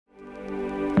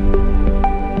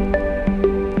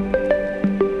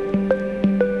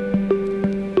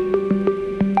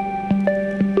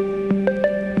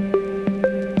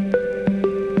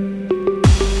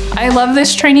love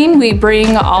this training. We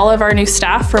bring all of our new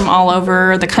staff from all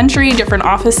over the country, different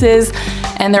offices,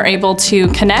 and they're able to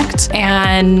connect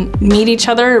and meet each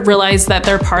other, realize that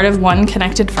they're part of one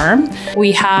connected firm.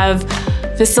 We have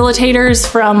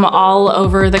facilitators from all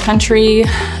over the country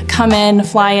come in,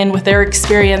 fly in with their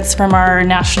experience from our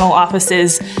national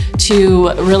offices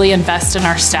to really invest in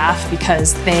our staff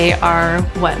because they are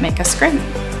what make us great.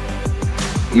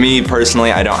 Me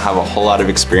personally, I don't have a whole lot of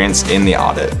experience in the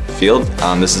audit field.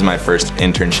 This is my first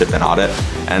internship in audit,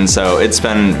 and so it's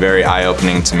been very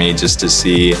eye-opening to me just to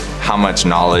see how much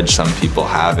knowledge some people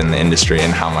have in the industry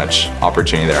and how much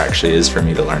opportunity there actually is for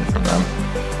me to learn from them.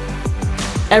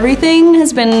 Everything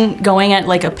has been going at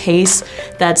like a pace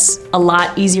that's a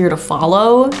lot easier to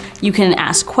follow. You can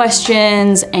ask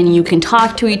questions and you can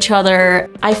talk to each other.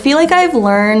 I feel like I've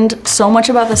learned so much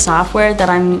about the software that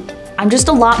I'm just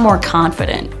a lot more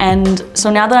confident. And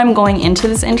so now that I'm going into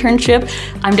this internship,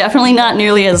 I'm definitely not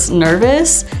nearly as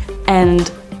nervous,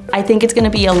 and I think it's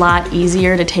gonna be a lot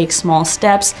easier to take small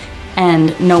steps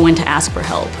and know when to ask for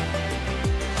help.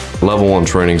 Level 1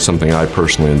 training, something I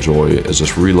personally enjoy, is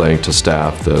just relaying to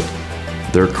staff that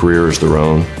their career is their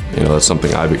own. You know, that's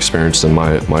something I've experienced in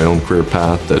my own career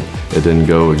path, that it didn't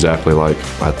go exactly like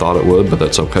I thought it would, but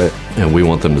that's okay. And we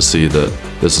want them to see that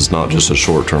this is not just a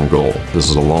short-term goal. This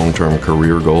is a long-term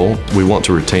career goal. We want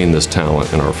to retain this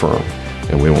talent in our firm,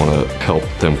 and we want to help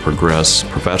them progress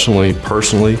professionally,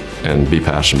 personally, and be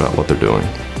passionate about what they're doing.